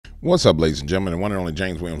What's up, ladies and gentlemen? The one and only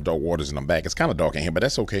James Williams, Dark Waters, and I'm back. It's kind of dark in here, but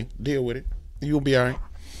that's okay. Deal with it. You'll be all right.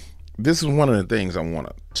 This is one of the things I want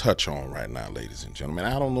to touch on right now, ladies and gentlemen.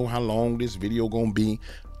 I don't know how long this video gonna be.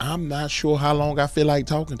 I'm not sure how long I feel like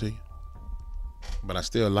talking to you, but I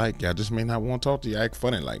still like you. I just may not want to talk to you. I act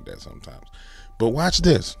funny like that sometimes. But watch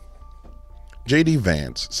this. J.D.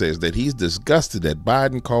 Vance says that he's disgusted that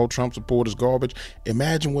Biden called Trump supporters garbage.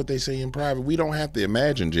 Imagine what they say in private. We don't have to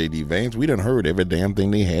imagine, J.D. Vance. We done heard every damn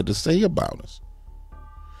thing they had to say about us.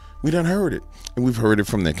 We done heard it. And we've heard it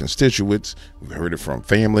from their constituents. We've heard it from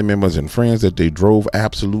family members and friends that they drove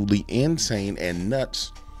absolutely insane and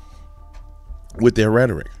nuts with their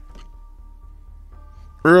rhetoric.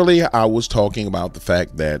 Earlier, I was talking about the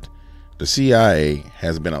fact that the CIA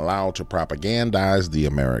has been allowed to propagandize the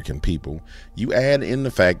American people. You add in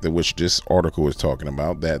the fact that which this article is talking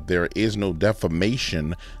about, that there is no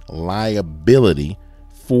defamation liability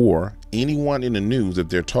for anyone in the news if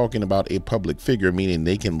they're talking about a public figure, meaning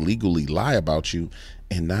they can legally lie about you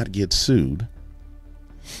and not get sued.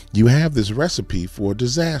 You have this recipe for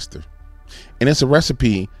disaster. And it's a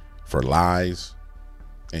recipe for lies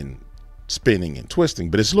and spinning and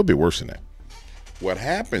twisting, but it's a little bit worse than that. What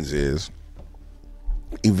happens is,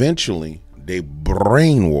 eventually, they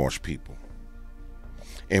brainwash people.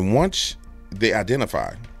 And once they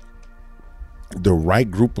identify the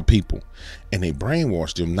right group of people and they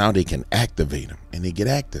brainwash them, now they can activate them and they get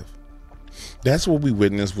active. That's what we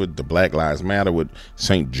witnessed with the Black Lives Matter with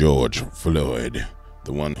St. George Floyd,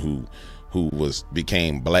 the one who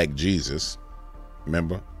became Black Jesus.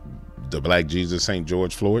 Remember? The Black Jesus, St.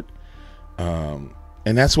 George Floyd.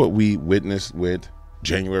 And that's what we witnessed with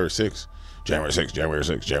January 6th. January 6th, January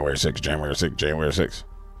 6th, January 6th, January 6th, January 6th.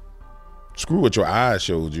 Screw what your eyes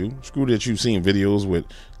showed you. Screw that you've seen videos with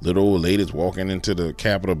little old ladies walking into the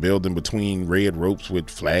Capitol building between red ropes with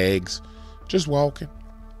flags. Just walking.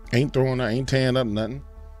 Ain't throwing up, ain't tearing up nothing.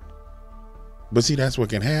 But see, that's what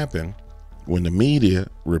can happen when the media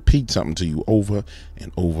repeats something to you over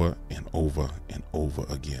and over and over and over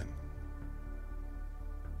again.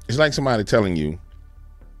 It's like somebody telling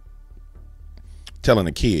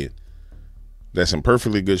a kid that's in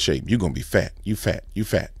perfectly good shape, you're going to be fat, you fat, you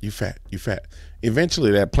fat, you fat, you fat.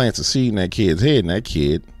 Eventually that plants a seed in that kid's head and that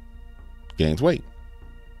kid gains weight.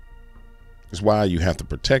 That's why you have to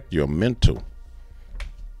protect your mental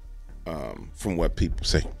from what people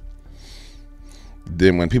say.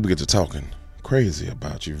 Then when people get to talking crazy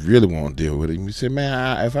about you, really want to deal with it, you say,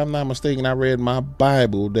 man, if I'm not mistaken, I read my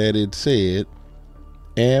Bible that it said,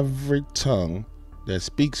 every tongue that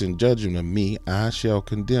speaks in judgment of me, I shall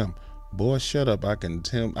condemn. Boy, shut up. I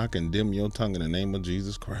condemn your tongue in the name of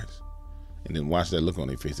Jesus Christ. And then watch that look on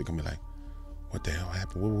their face. They're going to be like, what the hell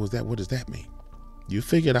happened? What was that? What does that mean? You'll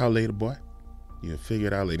figure it out later, boy. You'll figure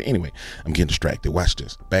it out later. Anyway, I'm getting distracted. Watch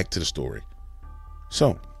this. Back to the story.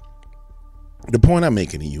 So, the point I'm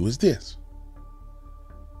making to you is this.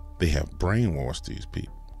 They have brainwashed these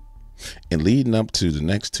people. And leading up to the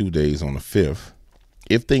next 2 days on the 5th,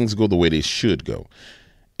 if things go the way they should go,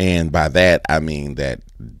 and by that, I mean that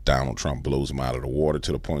Donald Trump blows them out of the water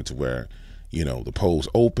to the point to where, you know, the polls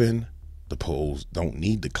open, the polls don't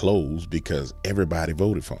need to close because everybody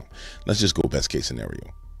voted for him. Let's just go best case scenario.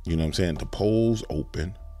 You know what I'm saying? The polls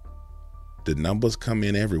open, the numbers come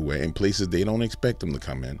in everywhere in places they don't expect them to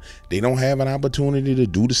come in. They don't have an opportunity to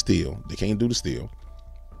do the steal. They can't do the steal.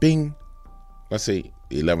 Bing. Let's say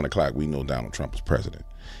 11 o'clock, we know Donald Trump is president.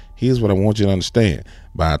 Here's what I want you to understand.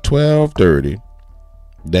 By 12:30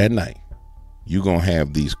 that night, you're going to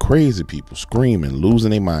have these crazy people screaming,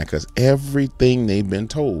 losing their mind, because everything they've been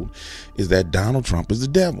told is that Donald Trump is the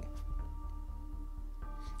devil.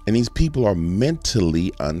 And these people are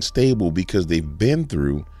mentally unstable because they've been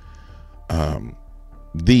through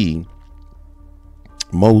the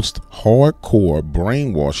most hardcore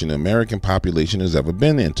brainwashing the American population has ever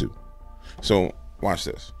been into. So watch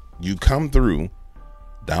this. You come through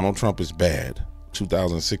Donald Trump is bad,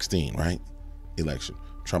 2016, right? Election.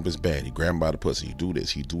 Trump is bad. He grabbed him by the pussy. He do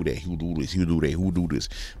this. He do that. He do this. He do that. Who do this?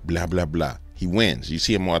 Blah, blah, blah. He wins. You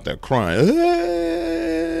see him out there crying.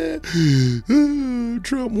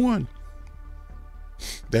 Trump won.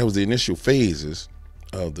 That was the initial phases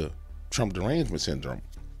of the Trump derangement syndrome.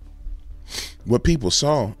 What people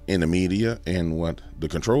saw in the media and what the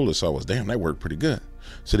controllers saw was, damn, that worked pretty good.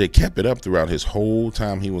 So they kept it up throughout his whole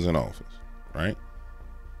time he was in office, right?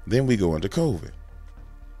 Then we go into COVID.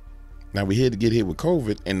 Now we had to get hit with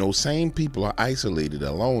COVID, and those same people are isolated,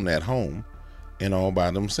 alone at home, and all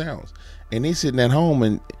by themselves. And they sitting at home,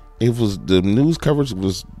 and the news coverage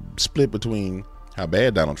was split between how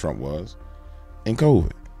bad Donald Trump was and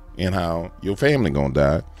COVID, and how your family gonna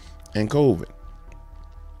die and COVID.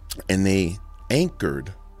 And they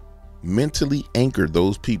mentally anchored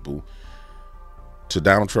those people to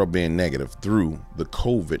Donald Trump being negative through the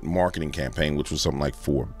COVID marketing campaign, which was something like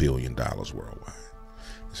 $4 billion worldwide.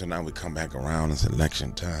 So now we come back around, it's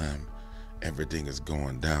election time, everything is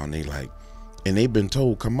going down. And they've been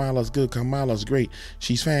told Kamala's good, Kamala's great,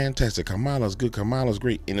 she's fantastic, Kamala's good, Kamala's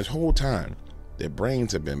great. And this whole time, their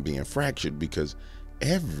brains have been being fractured because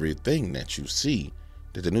everything that you see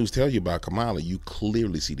that the news tell you about Kamala, you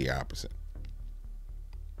clearly see the opposite.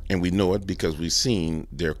 And we know it because we've seen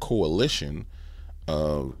their coalition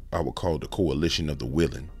of, I would call it the coalition of the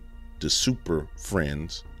willing, the super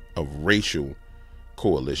friends of racial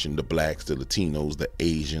coalition, the blacks, the Latinos, the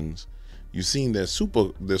Asians. You've seen their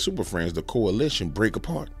super friends, the coalition, break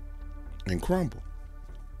apart and crumble.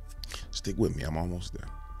 Stick with me, I'm almost there.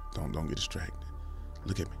 Don't get distracted.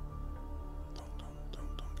 Look at me.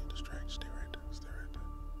 Don't get distracted. Stay right there.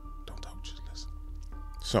 Don't talk, just listen.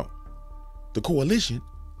 So the coalition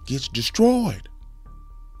gets destroyed.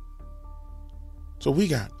 So we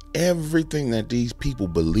got everything that these people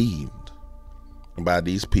believed. And by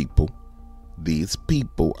these people,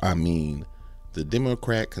 I mean the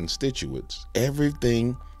Democrat constituents.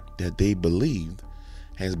 Everything that they believed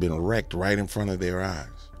has been wrecked right in front of their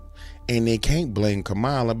eyes. And they can't blame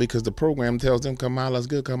Kamala because the program tells them Kamala's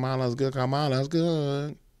good, Kamala's good, Kamala's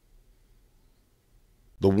good.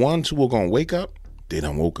 The ones who are going to wake up, they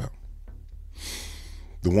done woke up.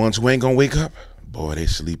 The ones who ain't going to wake up, boy, they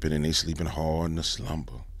sleeping, and they sleeping hard in the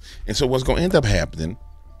slumber. And so what's going to end up happening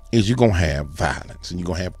is you're going to have violence and you're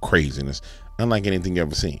going to have craziness unlike anything you've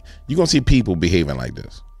ever seen. You're going to see people behaving like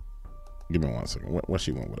this. Give me 1 second. What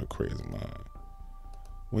she want with a crazy mind?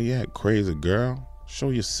 Where you at, crazy girl?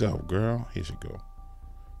 Show yourself, girl. Here she go.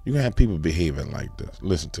 You're going to have people behaving like this.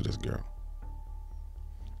 Listen to this girl.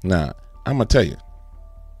 Now, I'm going to tell you.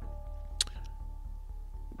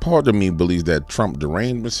 Part of me believes that Trump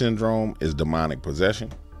derangement syndrome is demonic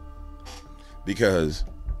possession, because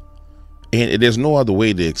there's no other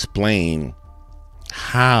way to explain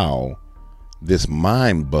how this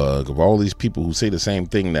mind bug of all these people who say the same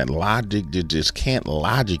thing, that logic just can't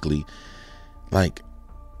logically like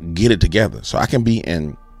get it together. So I can be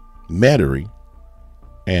in Metairie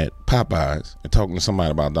at Popeyes and talking to somebody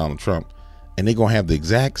about Donald Trump, and they're gonna have the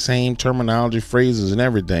exact same terminology, phrases, and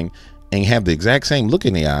everything, and have the exact same look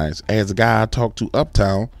in their eyes as the guy I talked to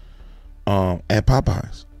uptown at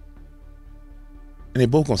Popeyes. And they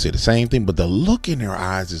both gonna say the same thing, but the look in their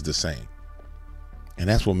eyes is the same. And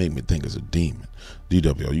that's what made me think it's a demon.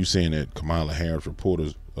 DW, are you saying that Kamala Harris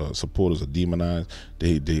supporters are demonized?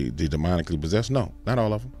 They demonically possessed? No, not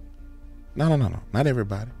all of them. No. Not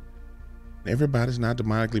everybody. Everybody's not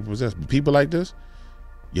demonically possessed. But people like this,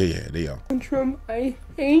 yeah, they are. Trump, I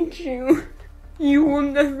hate you. You will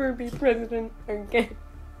never be president again.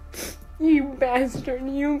 You bastard,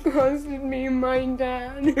 you costed me my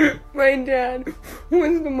dad. My dad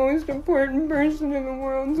was the most important person in the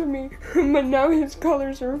world to me, but now his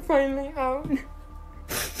colors are finally out.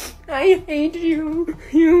 I hate you,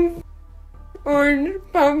 you orange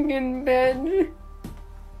pumpkin bitch.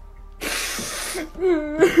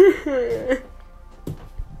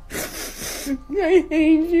 I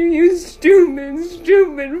hate you, you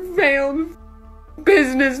stupid, failed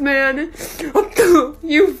businessman.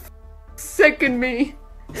 You second me.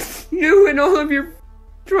 You and all of your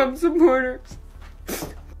Trump supporters.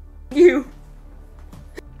 You.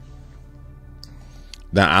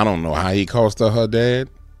 Now, I don't know how he cost her dad.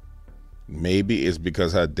 Maybe it's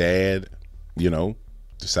because her dad,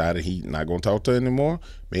 decided he's not going to talk to her anymore.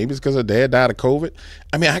 Maybe it's because her dad died of COVID.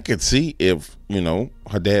 I mean, I could see if,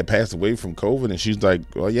 her dad passed away from COVID and she's like,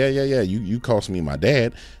 oh, yeah, you cost me my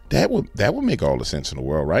dad. That would make all the sense in the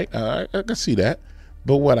world, right? I can see that.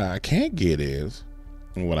 But what I can't get is,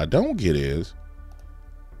 and what I don't get is,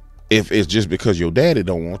 if it's just because your daddy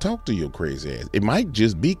don't want to talk to your crazy ass. It might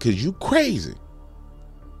just be because you crazy.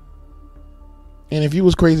 And if you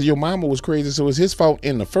was crazy, your mama was crazy, so it's his fault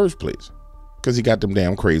in the first place because he got them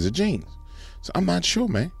damn crazy genes. So I'm not sure,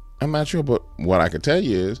 man. I'm not sure, but what I can tell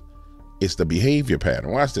you is it's the behavior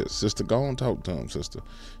pattern. Watch this. Sister, go and talk to him, sister.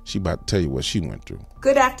 She about to tell you what she went through.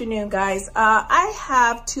 Good afternoon, guys. I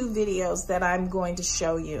have 2 videos that I'm going to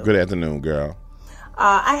show you. Good afternoon, girl.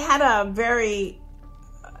 I had a very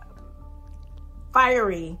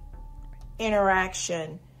fiery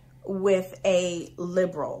interaction with a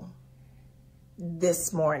liberal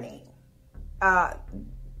this morning.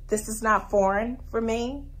 This is not foreign for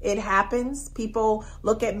me. It happens. People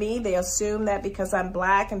look at me, they assume that because I'm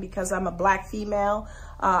black and because I'm a black female,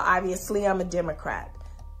 obviously I'm a Democrat.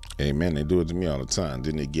 Hey man, they do it to me all the time.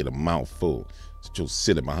 Then they get a mouthful. Sit your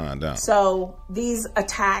silly behind down. So these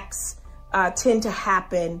attacks tend to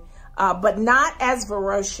happen, but not as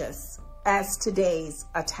ferocious as today's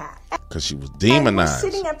attack. Because she was demonized.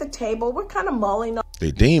 We're sitting at the table. We're kind of mulling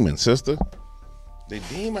They demon, sister. They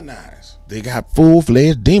demonized. They got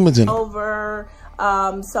full-fledged demons in them. over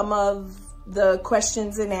some of the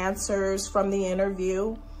questions and answers from the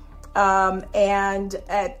interview. And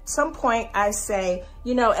at some point I say,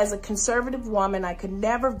 you know, as a conservative woman, I could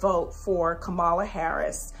never vote for Kamala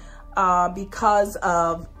Harris because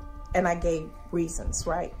of, and I gave reasons,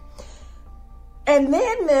 right? And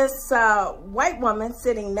then this white woman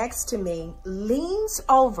sitting next to me leans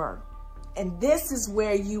over, and this is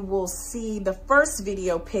where you will see the first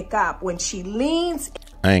video pick up when she leans.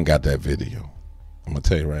 I ain't got that video. I'm going to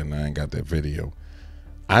tell you right now, I ain't got that video.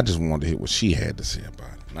 I just wanted to hear what she had to say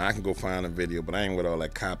about it. Now, I can go find a video, but I ain't with all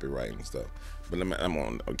that copyright and stuff. But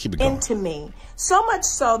I'll keep it going. Into me, so much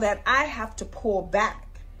so that I have to pull back,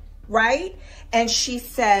 right? And she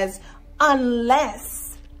says,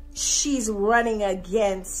 unless she's running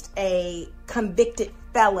against a convicted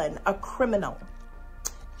felon, a criminal.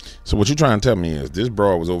 So what you trying to tell me is this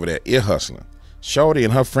broad was over there ear hustling. Shorty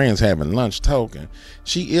and her friends having lunch talking.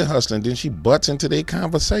 She ear hustling, then she butts into their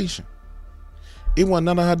conversation. It wasn't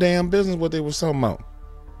none of her damn business what they was talking about.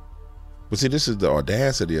 But see, this is the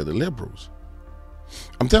audacity of the liberals.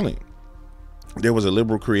 I'm telling you, there was a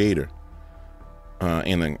liberal creator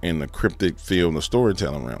in the cryptic field, the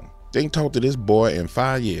storytelling realm. They ain't talked to this boy in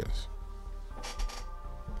 5 years.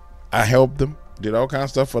 I helped him, did all kinds of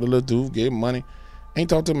stuff for the little dude, gave him money. Ain't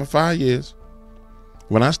talked to him in 5 years.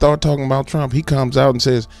 When I start talking about Trump, he comes out and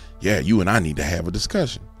says, yeah, you and I need to have a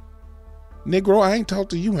discussion. Negro, I ain't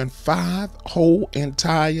talked to you in 5 whole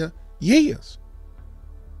entire years.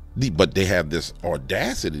 But they have this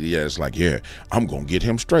audacity that it's like, yeah, I'm going to get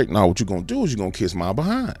him straight. Now, what you're going to do is you're going to kiss my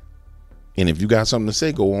behind. And if you got something to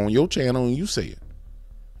say, go on your channel and you say it.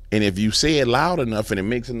 And if you say it loud enough and it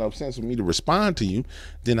makes enough sense for me to respond to you,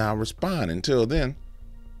 then I'll respond. Until then,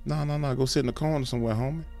 no, go sit in the corner somewhere,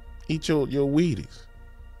 homie. Eat your Wheaties.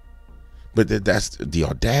 But that's the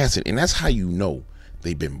audacity. And that's how you know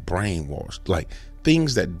they've been brainwashed. Like,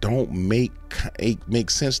 things that don't make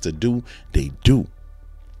sense to do, they do.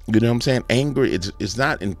 You know what I'm saying? Anger, it's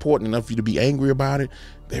not important enough for you to be angry about it.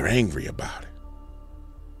 They're angry about it.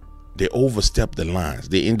 They overstep the lines.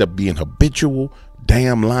 They end up being habitual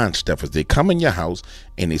damn line steppers. They come in your house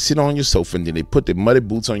and they sit on your sofa, and then they put their muddy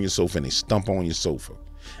boots on your sofa and they stomp on your sofa.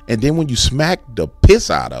 And then when you smack the piss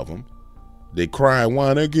out of them, they cry and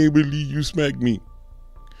whine, I can't believe you smacked me.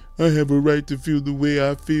 I have a right to feel the way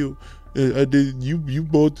I feel. You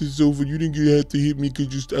bought this sofa. You didn't have to hit me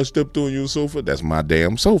because I stepped on your sofa. That's my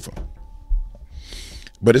damn sofa.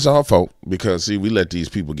 But it's our fault because, see, we let these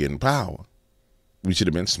people get in power. We should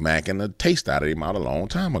have been smacking the taste out of them out a long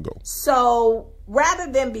time ago. So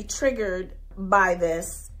rather than be triggered by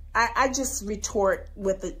this, I just retort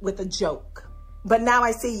with a joke. But now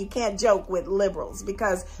I see you can't joke with liberals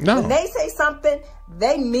because when they say something,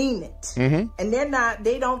 they mean it. Mm-hmm. And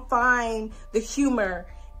they don't find the humor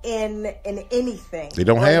in anything. They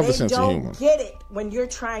don't have a sense of humor. They don't get it when you're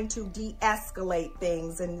trying to de-escalate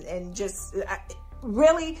things and just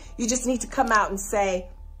really, you just need to come out and say,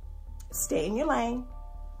 stay in your lane.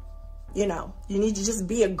 You know, you need to just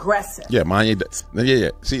be aggressive. Yeah, mind you. Yeah.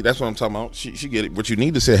 See, that's what I'm talking about. She get it. What you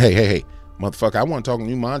need to say, hey, motherfucker, I want to talk to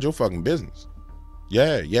you. Mind your fucking business.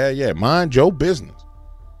 Yeah. Mind your business.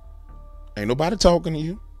 Ain't nobody talking to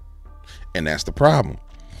you. And that's the problem.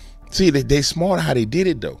 See, they smart how they did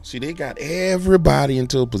it, though. See, they got everybody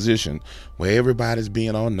into a position where everybody's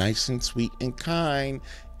being all nice and sweet and kind.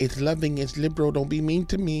 It's loving, it's liberal, don't be mean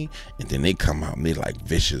to me. And then they come out and they're like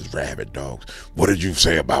vicious rabid dogs. What did you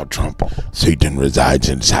say about Trump? Satan resides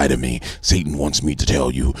inside of me. Satan wants me to tell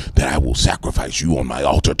you that I will sacrifice you on my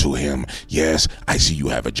altar to him. Yes, I see you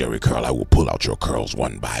have a Jerry curl. I will pull out your curls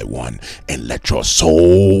one by one and let your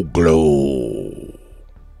soul glow.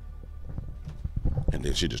 And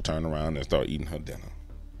then she just turn around and start eating her dinner.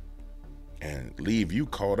 And leave you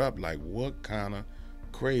caught up like, what kind of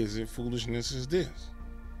crazy foolishness is this?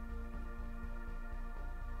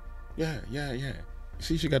 Yeah.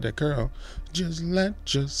 See, she got that curl. Just let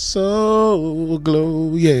your soul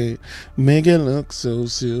glow, yeah. Make it look so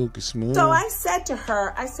silky smooth. So I said to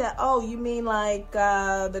her, oh, you mean like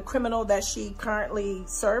the criminal that she currently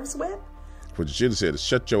serves with? What you should have said is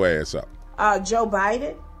shut your ass up. Joe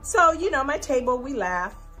Biden. So, my table, we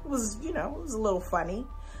laughed. It was, it was a little funny.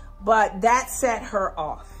 But that set her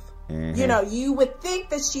off. Mm-hmm. You would think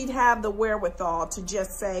that she'd have the wherewithal to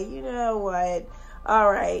just say, you know what, all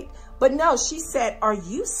right. But no, she said, are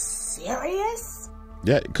you serious?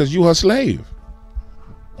 Yeah, because you her slave.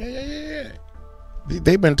 Yeah.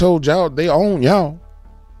 They been told y'all they own y'all.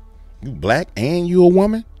 You black and you a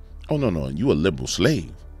woman? Oh no, you a liberal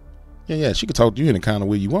slave. Yeah, she could talk to you any kind of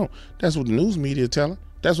way you want. That's what the news media tell her.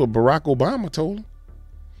 That's what Barack Obama told him.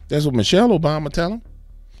 That's what Michelle Obama tell him.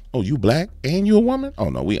 Oh, you black and you a woman? Oh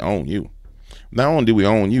no, we own you. Not only do we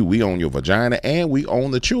own you, we own your vagina and we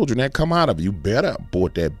own the children that come out of you. Better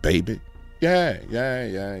abort that baby.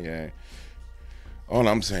 Yeah. All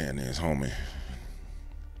I'm saying is, homie.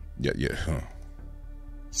 Yeah.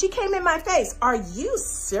 She came in my face. Are you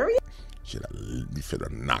serious? Should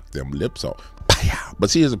have knocked them lips off. But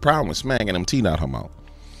see, here's the problem with smacking them teeth out her mouth.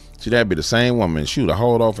 See, that'd be the same woman. She would have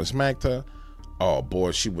hauled off and smacked her. Oh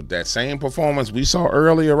boy, she with that same performance we saw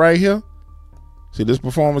earlier right here. See this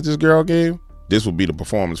performance this girl gave? This would be the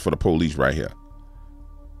performance for the police right here.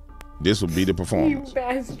 This would be the performance. You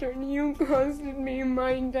bastard, you costed me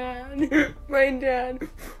my dad. My dad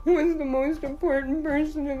was the most important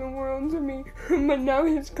person in the world to me, but now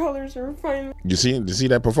his colors are finally... You see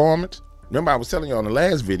that performance? Remember I was telling you on the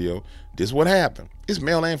last video, this is what happened. It's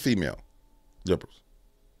male and female liberals.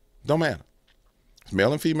 Don't matter. It's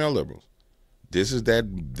male and female liberals. This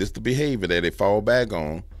the behavior that they fall back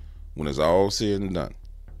on when it's all said and done.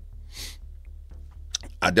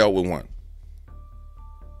 I dealt with one.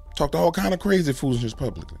 Talked all kind of crazy foolishness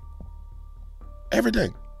publicly.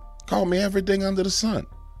 Everything. Called me everything under the sun.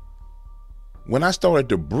 When I started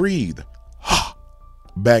to breathe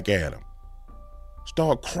back at him,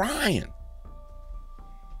 start crying.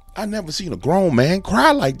 I never seen a grown man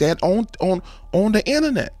cry like that on the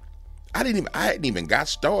internet. I hadn't even got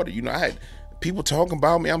started. You know, I had people talking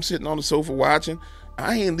about me. I'm sitting on the sofa watching.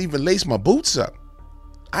 I ain't even laced my boots up.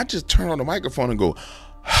 I just turn on the microphone and go,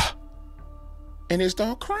 and they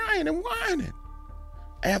start crying and whining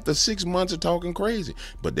after 6 months of talking crazy.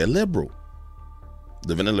 But they're liberal.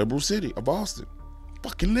 Live in a liberal city of Boston.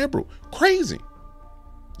 Fucking liberal. Crazy.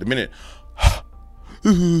 The minute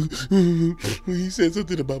he said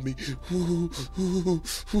something about me.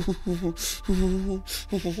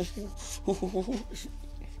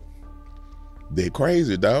 They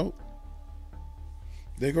crazy, dog.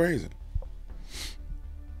 They crazy.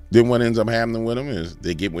 Then what ends up happening with them is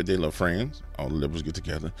they get with their little friends. All the liberals get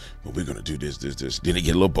together. Well, we're gonna do this. Then they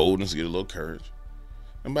get a little boldness, get a little courage.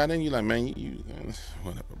 And by then you're like, man, you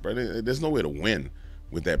whatever, bro. There's no way to win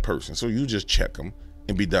with that person. So you just check them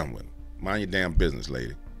and be done with them. Mind your damn business,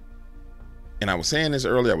 lady. And I was saying this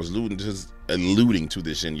earlier. I was alluding to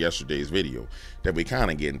this in yesterday's video, that we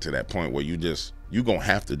kind of getting to that point where you gonna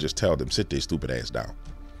have to just tell them sit their stupid ass down.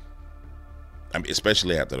 I mean,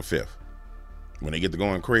 especially after the 5th. When they get to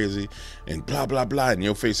going crazy and blah, blah, blah, in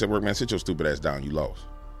your face at work, man, sit your stupid ass down. You lost.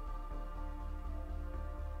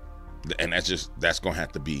 And that's going to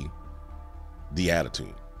have to be the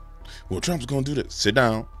attitude. Well, Trump's going to do this. Sit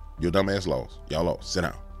down. Your dumb ass lost. Y'all lost. Sit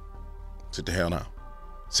down. Sit the hell down.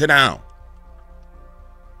 Sit down.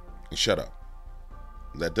 And shut up.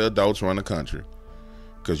 Let the adults run the country,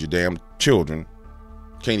 because your damn children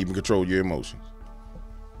can't even control your emotions.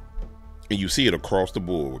 And you see it across the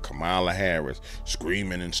board with Kamala Harris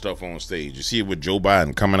screaming and stuff on stage. You see it with Joe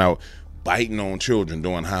Biden coming out biting on children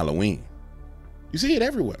during Halloween. You see it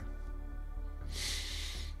everywhere.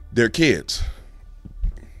 They're kids.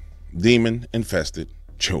 Demon-infested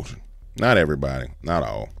children. Not everybody, not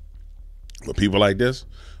all. But people like this,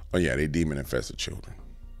 oh yeah, they demon-infested children.